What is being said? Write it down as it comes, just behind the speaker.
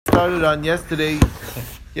started on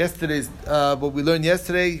yesterday's what we learned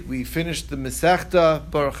yesterday. We finished the Masechta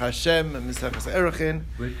Baruch Hashem and Masechtas Erechim,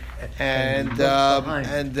 and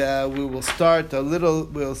we will start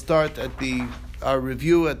We'll start at our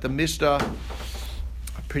review at the Mishnah,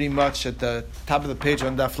 pretty much at the top of the page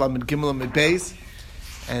on Daf Lamed Gimel Amud Beis,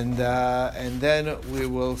 and then we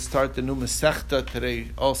will start the new Masechta today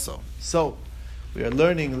also. So we are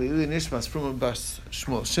learning Leili Nishmas from Bas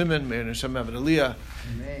Shmuel Shimon, Meir Neshama Ben Aliyah,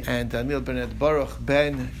 and Daniel Ben Baruch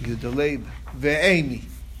Ben Yudaleib Ve'emi,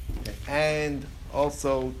 and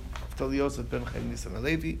also Tal Yosef Ben Chaim Nisan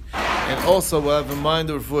Alevi, and also we'll have a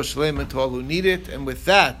reminder of Refuah Shlema to all who need it. And with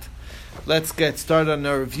that, let's get started on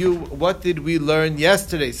our review. What did we learn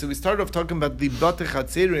yesterday? So we started off talking about the Batei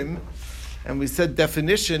Chatzerim, and we said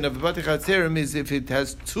definition of Batei Chatzerim is if it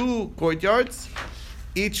has two courtyards,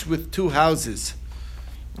 each with two houses.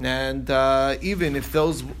 And even if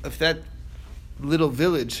that little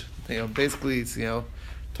village, basically it's,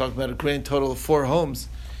 talk about a grand total of 4 homes,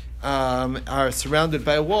 are surrounded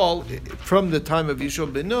by a wall, from the time of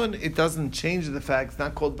Yeshua ben Nun, it doesn't change the fact it's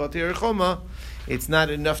not called Batei Arechoma. It's not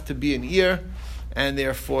enough to be an ear, and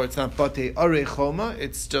therefore it's not Batei Arechoma.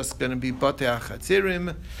 It's just going to be Batei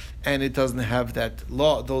Chatzerim, and it doesn't have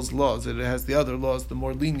those laws. It has the other laws, the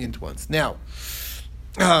more lenient ones. Now,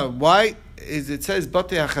 why is it says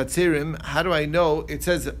Batei HaChatzerim? How do I know? It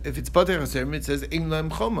says if it's Batei HaChatzerim, it says Ein Lahem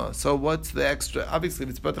Choma. So what's the extra? Obviously, if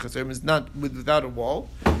it's Batei HaChatzerim, it's not without a wall.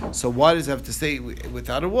 So why does it have to say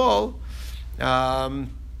without a wall? Even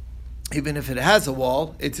if it has a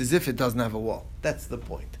wall, it's as if it doesn't have a wall. That's the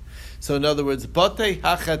point. So in other words, Batei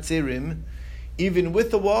HaChatzerim, even with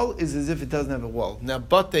the wall, is as if it doesn't have a wall. Now,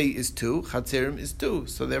 Batei is 2, Chatzerim is 2,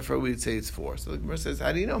 so therefore we would say it's 4. So the Gemara says,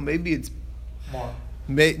 how do you know? Maybe it's more.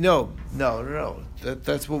 No.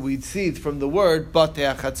 That's what we'd see from the word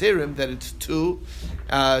Batei HaChatzerim, that it's 2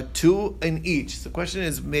 in each. So the question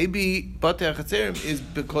is, maybe Batei HaChatzerim is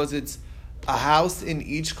because it's a house in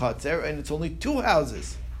each Chatzer, and it's only 2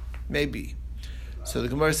 houses. Maybe. So the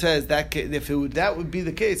Gemara says that if that would be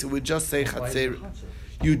the case, it would just say Chatzer.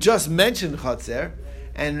 You just mentioned Chatzer,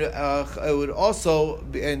 and it would also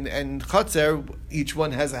and Chatzer, each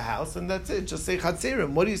one has a house, and that's it. Just say Chatzerim.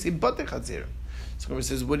 What do you say Batei Chatzerim? So the Gemara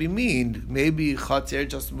says, what do you mean? Maybe Chatzer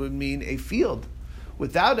just would mean a field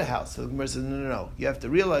without a house. So the Gemara says, no. You have to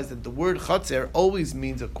realize that the word Chatzer always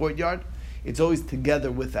means a courtyard. It's always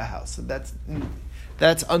together with a house. So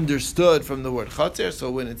that's understood from the word Chatzer.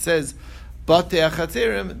 So when it says Batei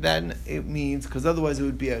HaChatzerim, then it means, because otherwise it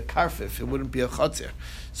would be a karfif, it wouldn't be a Chatzer.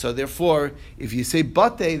 So therefore, if you say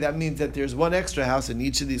Batei, that means that there's one extra house in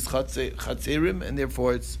each of these Chatzerim, and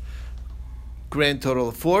therefore it's grand total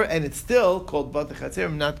of 4, and it's still called Batei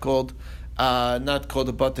Chatzerim, not called a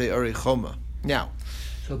Batei Arechoma. Now,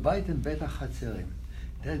 so Beit and Batei Chatzerim,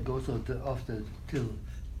 that goes after till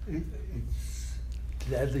it's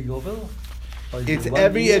the end of Yovel. It's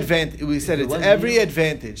every advantage. We said it's every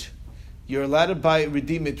advantage. You're allowed to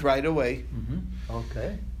redeem it right away. Mm-hmm.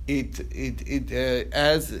 Okay. It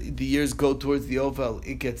as the years go towards the Ovel,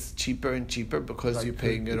 it gets cheaper and cheaper because you're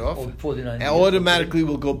paying it off. And automatically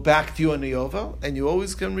will go back to you on the Ovel, and you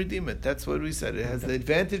always can redeem it. That's what we said. It has the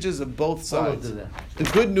advantages of both sides. The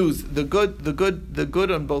good news, the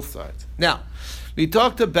good on both sides. Now, we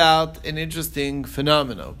talked about an interesting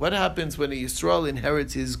phenomenon. What happens when a Yisrael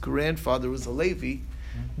inherits his grandfather who was a Levi?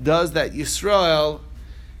 Does that Yisrael?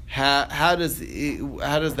 How does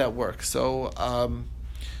that work?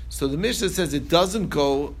 So the Mishnah says it doesn't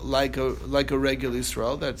go like a regular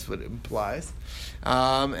Yisrael. That's what it implies.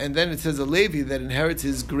 And then it says a Levi that inherits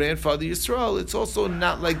his grandfather Yisrael. It's also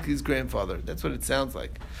not like his grandfather. That's what it sounds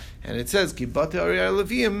like. And it says Ki Batei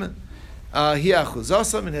Levim.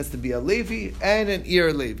 It has to be a Levi and an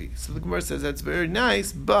ear Levi. So the Gemara says that's very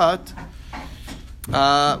nice, but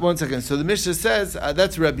one second. So the Mishnah says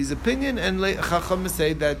that's Rebbe's opinion, and Chacham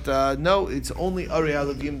say that no, it's only Ari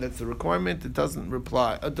Levim that's the requirement. It doesn't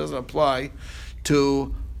apply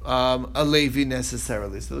to a Levi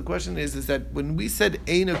necessarily. So the question is that when we said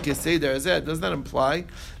Eino Keseder Azeh, does that imply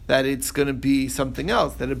that it's going to be something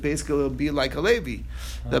else? That it basically will be like a Levi?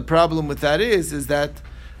 The problem with that is that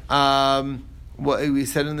what we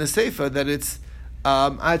said in the Sefer, that it's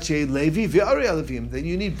Ache Levi v'Ari Levim, that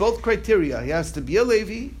you need both criteria. He has to be a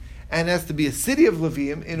Levi and has to be a city of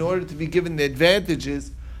Levim in order to be given the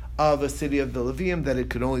advantages of a city of the Levim, that it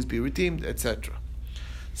could always be redeemed, etc.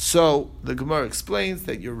 So the Gemara explains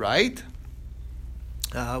that you're right.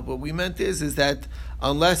 What we meant is that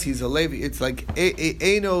unless he's a Levi, it's like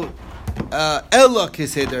Eino Ella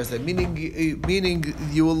Keseder, meaning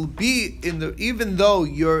you will be in the, even though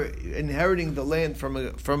you're inheriting the land from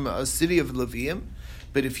a city of Levium,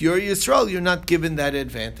 But if you're Yisrael, you're not given that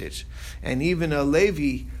advantage. And even a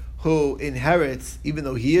Levi who inherits, even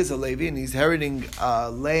though he is a Levi and he's inheriting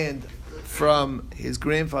land from his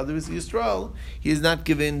grandfather who's Yisrael, he is not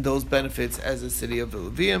given those benefits as a city of the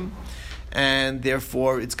Levium, and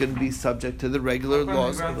therefore it's going to be subject to the regular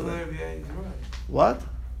laws of the land. What?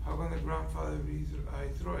 How can the grandfather be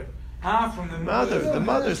Yisrael? From the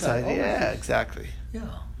mother's side. Yeah, exactly. Yeah.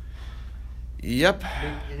 Yep.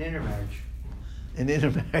 In intermarriage. In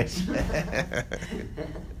intermarriage.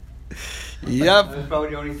 Yep. That was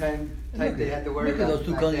probably the only time they had to worry about those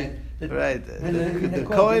two Kohen. Right. The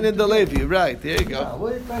Kohen and the Levi. Right. There you go. Yeah,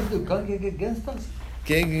 what are you trying to do? Gang against us?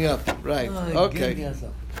 Ganging up. Right. Okay. Ganging us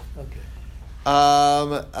up. Okay.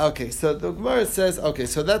 Okay. So the Gemara says. Okay.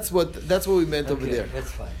 So that's what we meant over there.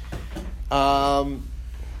 That's fine.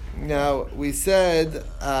 Now we said.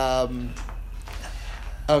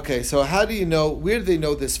 Okay, so how do you know? Where do they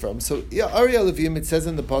know this from? So Ari Levim, it says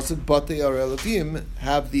in the pasuk, but the Ari Levim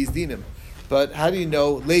have these dinim. But how do you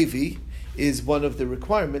know Levi is one of the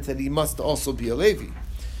requirements that he must also be a Levi?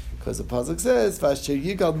 Because the pasuk says Vasher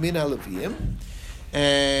Yigal Min Levim,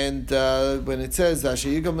 and when it says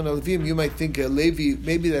Vasher Yigal Min Levim, you might think a Levi.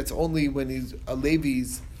 Maybe that's only when he's a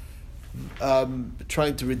Levi's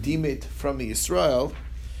trying to redeem it from Yisrael.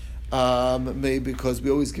 Maybe because we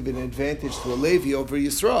always give an advantage to a Levi over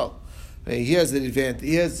Yisrael. He has an advantage.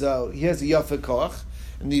 He has a Yafa Koach,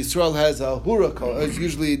 and the Yisrael has a Hura Koach. It's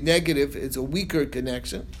usually negative. It's a weaker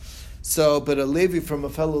connection. So, but a Levi from a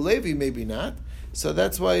fellow Levi, maybe not. So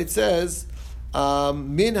that's why it says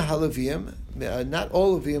Min Halavim. Not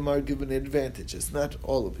all of them are given advantages. Not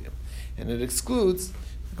all of them, and it excludes.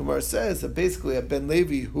 The Gemara says that basically a Ben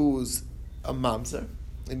Levi who's a mamzer,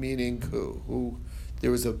 meaning who there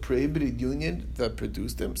was a prohibited union that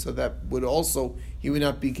produced him, so that would also, he would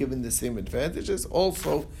not be given the same advantages.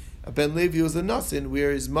 Also, Ben Levi was a Nasin, where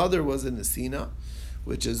his mother was a Nesina,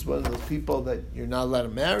 which is one of those people that you're not allowed to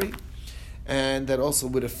marry, and that also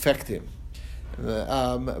would affect him.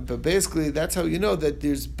 But basically, that's how you know that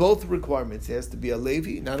there's both requirements. He has to be a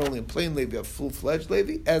Levi, not only a plain Levi, a full-fledged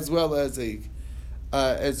Levi, as well as in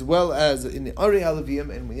the Ari Halavim,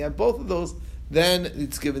 and when you have both of those, then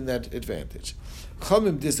it's given that advantage.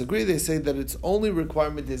 Chachamim disagree. They say that its only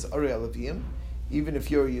requirement is Ari Alavim. Even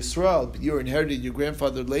if you're a Yisrael, but you're inherited your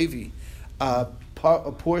grandfather Levi, a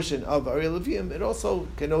portion of Ari Alavim, it also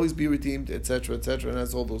can always be redeemed, etc., and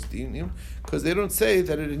has all those dinim, because they don't say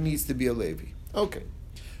that it needs to be a Levi. Okay.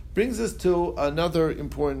 Brings us to another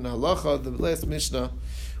important halacha, the last Mishnah,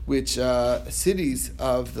 which cities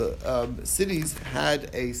had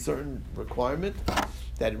a certain requirement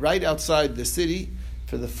that right outside the city,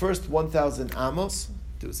 for the first 1,000 amos,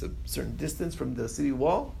 there was a certain distance from the city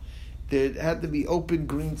wall, there had to be open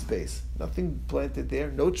green space. Nothing planted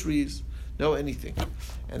there, no trees, no anything.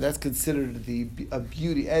 And that's considered a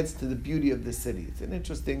beauty, adds to the beauty of the city. It's an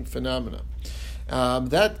interesting phenomenon.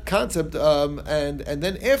 That concept, and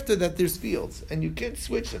then after that there's fields, and you can't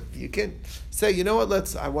switch them. You can't say, you know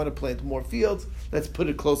what, I want to plant more fields, let's put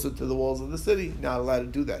it closer to the walls of the city. Not allowed to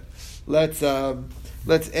do that. Let's add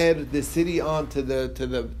the city on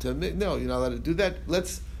no, you're not allowed to do that.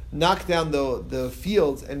 Let's knock down the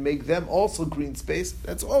fields and make them also green space.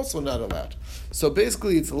 That's also not allowed. So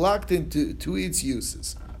basically, it's locked into its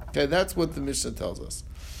uses. Okay, that's what the Mishnah tells us.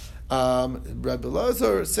 Rabbi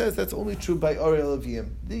Lazar says that's only true by Ari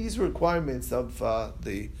Levim. These requirements of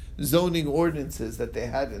the zoning ordinances that they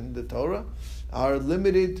had in the Torah are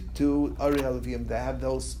limited to Ari Levim. They have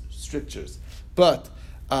those strictures, but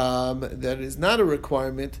that is not a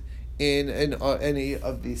requirement in any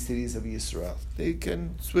of these cities of Yisrael. They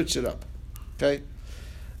can switch it up. Okay.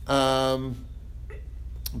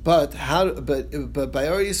 But by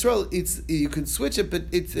Ari Yisrael, you can switch it, but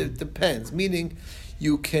it depends. Meaning,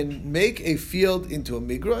 you can make a field into a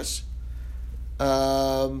midrash.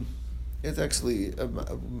 It's actually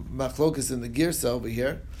machlokas in the girsa over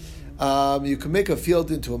here. You can make a field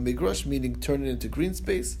into a midrash, meaning turn it into green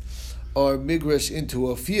space, or midrash into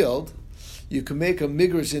a field. You can make a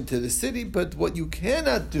midrash into the city, but what you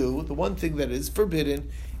cannot do, the one thing that is forbidden,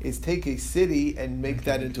 is take a city and make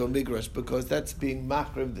that into a midrash, because that's being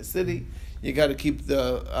machriv the city. You got to keep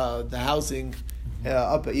the housing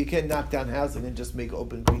up. You can't knock down housing and just make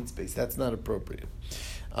open green space. That's not appropriate.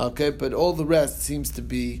 Okay, but all the rest seems to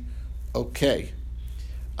be okay.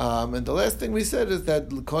 And the last thing we said is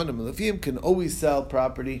that L'konim and Levim can always sell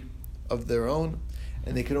property of their own,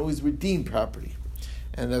 and they can always redeem property.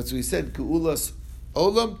 And as we said, Ge'ulas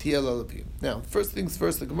Olam Tiel Levim. Now, first things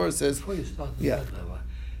first, the Gemara says... Before you start with that, Rabbi,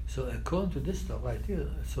 so according to this stuff right here,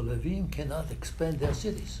 so Levim cannot expand their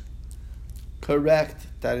cities. Correct.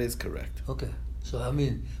 That is correct. Okay. So,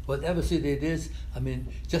 whatever city it is,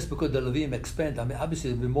 just because the Levim expand, obviously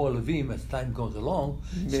there'll be more Levim as time goes along.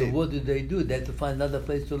 Maybe. So what do? They have to find another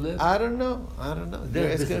place to live? I don't know.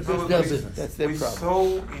 Their business. That's their we problem. saw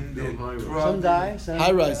in the Some die, some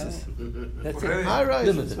High rises. That's Really? it. High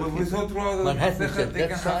rises. Limited. Well, we saw throughout the Manhattan Masechet, said they that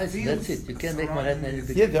can have size, fields that's it. You can't make Manhattan any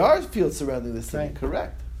bigger. Yeah, there are fields surrounding the city. Right.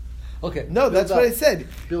 Correct. Okay. No, Build that's up. what I said.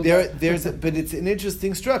 Build up. But it's an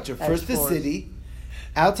interesting structure. First, the forest. city.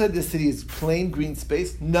 Outside the city is plain green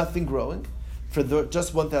space, nothing growing, for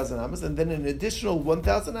just 1,000 amas, and then an additional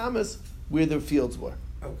 1,000 amas where their fields were.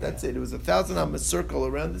 Okay. That's it. It was 1,000 amas circle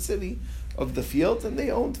around the city of the fields, and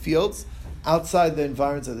they owned fields outside the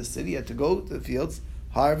environs of the city. You had to go to the fields,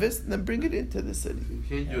 harvest, and then bring it into the city.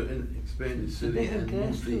 Can't you expand the city They have and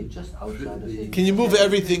gas move too, just outside the city. Can you move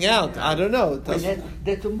everything out? I don't know. It doesn't-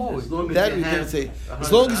 They're to mow it. As long as That you we can have say.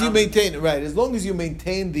 As 100 long as you hours, maintain it, right? As long as you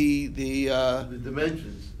maintain the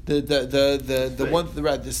dimensions. the one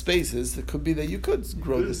the spaces, it could be that you could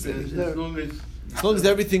grow the city. As long as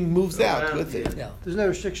everything moves out with it. Yeah. There's no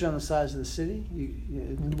restriction on the size of the city.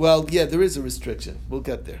 Well, yeah, there is a restriction. We'll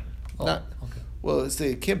get there. Oh, Not okay. well.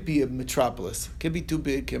 Say it can't be a metropolis. It can't be too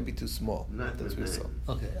big. Can't be too small. Not That's what we saw.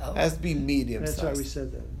 Okay. It has to be medium That's why we size.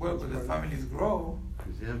 said that. Well, but the families grow.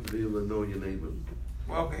 Because you have to be able to know your neighbor.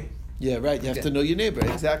 Well, okay. Yeah, right. You have Okay. to know your neighbor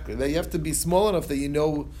exactly. You have to be small enough that you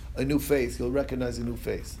know a new face. You'll recognize a new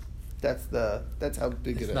face. That's how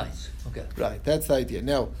big It's it is. nice. Okay. Right, that's the idea.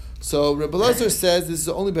 Now, so Rebbe Lazar says this is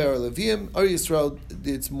only by our Levium. Our Yisrael,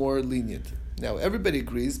 it's more lenient. Now, everybody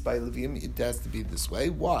agrees by Levium it has to be this way.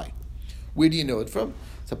 Why? Where do you know it from?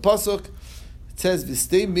 It's a pasuk. It says,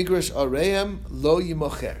 "V'stei migrash areim lo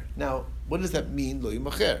yimocher." Now, what does that mean? Lo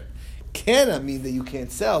yimocher cannot mean that you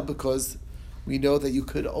can't sell because we know that you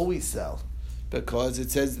could always sell because it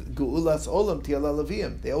says Geulas olam tiala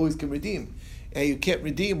Levium. They always can redeem. And you can't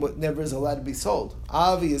redeem what never is allowed to be sold.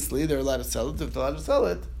 Obviously, they're allowed to sell it. If they're allowed to sell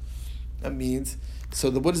it, that means,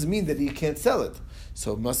 what does it mean that you can't sell it?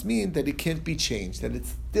 So it must mean that it can't be changed, that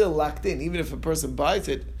it's still locked in. Even if a person buys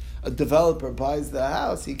it, a developer buys the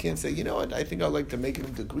house, he can't say, you know what, I think I'd like to make it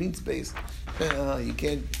into green space. You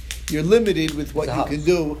can't, you're limited with what you can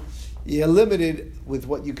do. You're limited with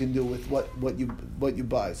what you can do with what you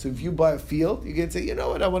buy. So if you buy a field, you can say, you know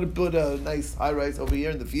what, I want to build a nice high rise over here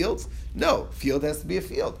in the fields. No, field has to be a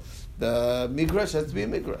field. The migrash has to be a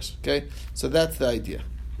migrash. Okay, so that's the idea.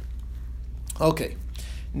 Okay,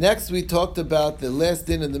 next we talked about the last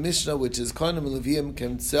din in the Mishnah, which is Kohanim and Leviim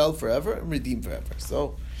can sell forever and redeem forever.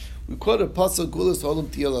 So we quoted pasuk Gulas Olam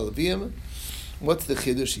Tiel Leviim. What's the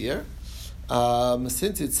chiddush here?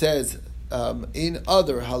 Since it says. In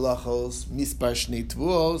other halachos, mispar shnei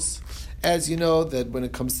tvuos, as you know that when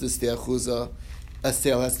it comes to stei achuzah, a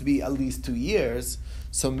sale has to be at least 2 years.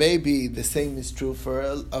 So maybe the same is true for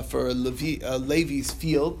a Levi's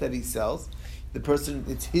field that he sells. The person,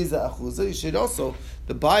 it's his achuzah. He should also,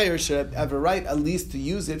 the buyer should have a right at least to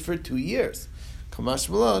use it for 2 years. Kamash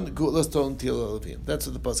Malon, Gutlas Ton Til Levim. That's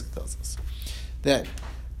what the pasuk tells us. Then,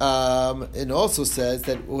 it also says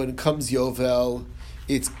that when it comes Yovel,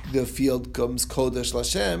 the field comes Kodesh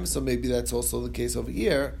Lashem, so maybe that's also the case over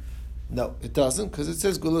here. No, it doesn't, because it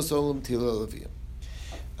says Gulas Olam Tila Levim.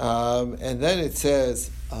 And then it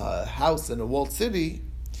says a house in a walled city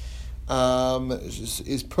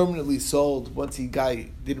is permanently sold once the guy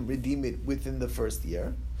didn't redeem it within the first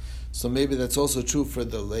year. So maybe that's also true for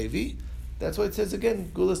the Levi. That's why it says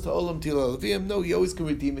again, Gulas to Olam Tila Levim. No, you always can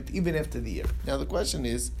redeem it even after the year. Now the question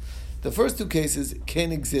is, the first two cases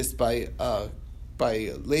can exist by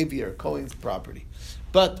Levi or Cohen's property.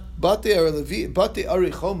 But Bate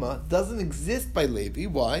Arichoma doesn't exist by Levi.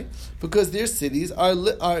 Why? Because their cities are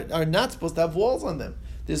not supposed to have walls on them.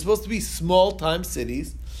 They're supposed to be small-time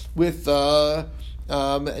cities with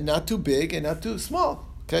not too big and not too small.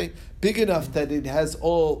 Okay, big enough that it has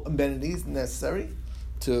all amenities necessary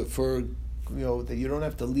that you don't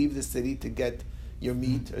have to leave the city to get your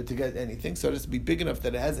meat or to get anything. So it has to be big enough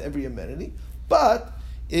that it has every amenity, but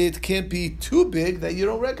it can't be too big that you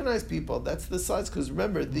don't recognize people. That's the size, because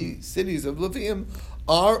remember, the cities of Leviim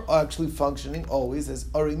are actually functioning always as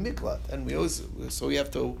Ari Miklat, and we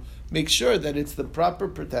have to make sure that it's the proper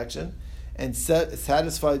protection and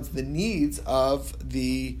satisfies the needs of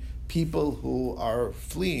the people who are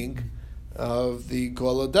fleeing of the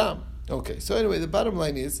Gol Adam. Okay, so anyway, the bottom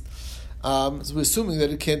line is, so we're assuming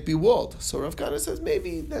that it can't be walled. So Rav Kana says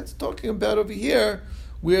maybe that's talking about over here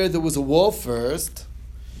where there was a wall first,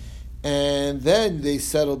 and then they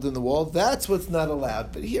settled in the wall. That's what's not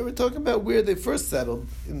allowed. But here we're talking about where they first settled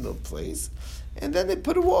in the place, and then they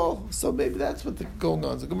put a wall. So maybe that's what's going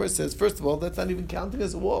on. So Gemara says, first of all, that's not even counting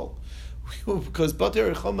as a wall. because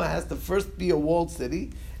Batir Choma has to first be a walled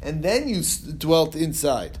city, and then you dwelt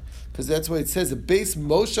inside. Because that's why it says a base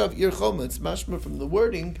Moshav Ir Choma. It's mashma from the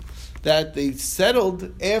wording that they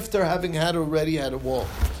settled after having already had a wall.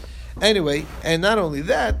 Anyway, and not only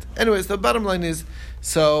that, anyways, the bottom line is,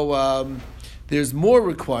 so there's more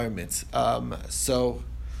requirements. And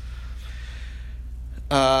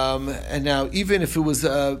now, even if it was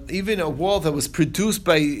even a wall that was produced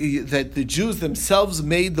by that the Jews themselves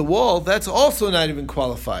made the wall, that's also not even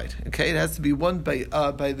qualified. Okay, it has to be one by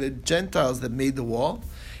the Gentiles that made the wall.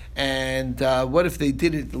 And what if they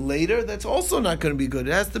did it later? That's also not going to be good.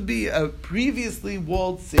 It has to be a previously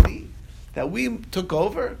walled city that we took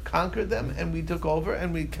over, conquered them, and we took over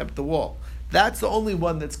and we kept the wall. That's the only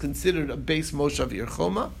one that's considered a base Moshav Ir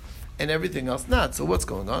Choma, and everything else not. So what's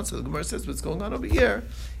going on? So the Gemara says what's going on over here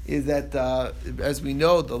is that, as we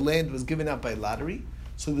know, the land was given out by lottery,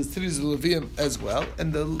 so the cities of Levium as well,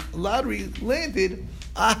 and the lottery landed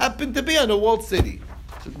happened to be on a walled city.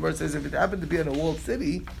 So the Gemara says if it happened to be on a walled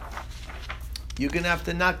city, you're going to have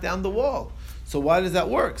to knock down the wall. So why does that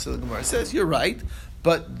work? So the Gemara says, you're right,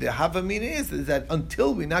 but the Havamina is that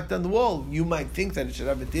until we knock down the wall, you might think that it should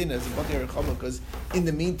have a din as a Batir Choma, because in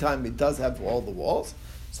the meantime it does have all the walls.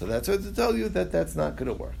 So that's what to tell you that that's not going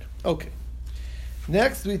to work. Okay.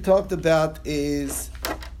 Next we talked about is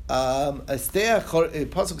a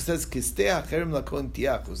pasuk says Kistei HaCherem LaKohen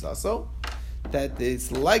Tiyeh Achuzaso, that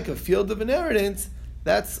it's like a field of inheritance.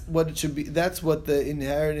 That's what it should be. That's what the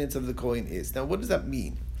inheritance of the Kohen is. Now, what does that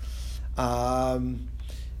mean?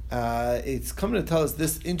 It's coming to tell us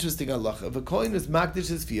this interesting halacha. If a Kohen is makdish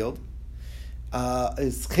his field,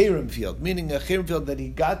 is cherem field, meaning a cherem field that he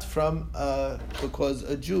got from because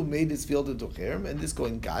a Jew made his field into cherem, and this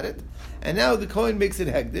Kohen got it, and now the Kohen makes it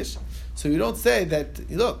hegdish. So you don't say that,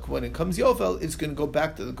 look, when it comes Yovel, it's going to go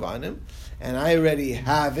back to the Kohanim, and I already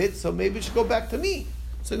have it, so maybe it should go back to me.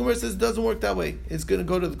 So Gemara says it doesn't work that way. It's going to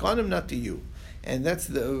go to the Kohanim, not to you. And that's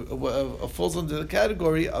falls under the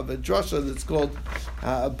category of a drasha that's called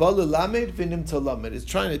Balu Lamed Vinim Talamed. It's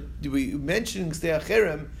trying to, we mentioning Kistei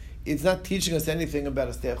HaCherem, it's not teaching us anything about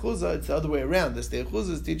a Kistei HaChuzah, it's the other way around. The Kistei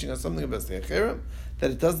HaChuzah is teaching us something about Kistei HaCherem,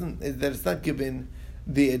 that it's not given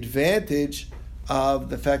the advantage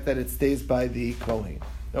of the fact that it stays by the Kohen.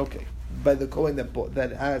 Okay. By the Kohen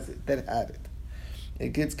that had it.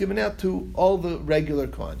 It gets given out to all the regular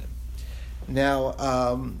Kohanim. Now,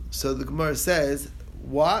 so the Gemara says,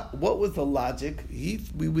 what was the logic?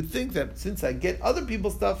 We would think that since I get other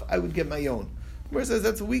people's stuff, I would get my own. The Gemara says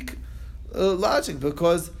that's a weak logic,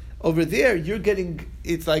 because over there you're getting,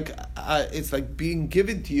 it's like being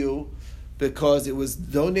given to you because it was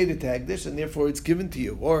donated to Hagdish and therefore it's given to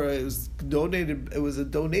you, or it was donated, it was a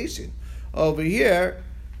donation. Over here,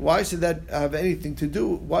 why should that have anything to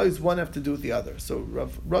do? Why does one have to do with the other? So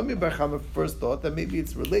Rami Bar Chama first thought that maybe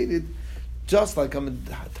it's related, just like I'm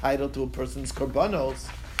entitled to a person's korbanos,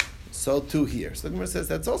 so too here. So the Gemara says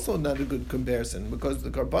that's also not a good comparison, because the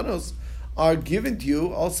korbanos are given to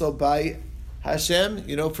you also by Hashem,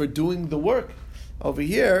 for doing the work. Over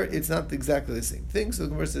here, it's not exactly the same thing. So the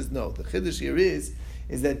Gemara says no. The chiddush here is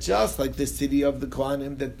that just like the city of the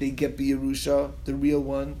Kohanim, that they get B'Yerusha, the real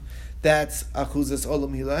one, that's Achuzas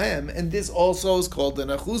Olam Hilahem, and this also is called an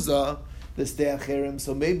Achuzah, the Kistei HaCherem,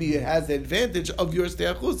 so maybe it has the advantage of your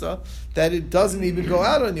Kistei HaChuzah that it doesn't even go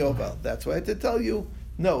out on Yovel. That's why I had to tell you,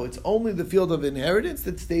 no, it's only the field of inheritance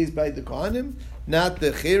that stays by the Kohanim, not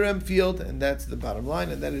the Cherem field, and that's the bottom line,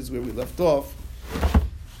 and that is where we left off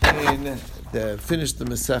in the finish the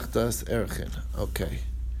Masechtas Erchin. Okay.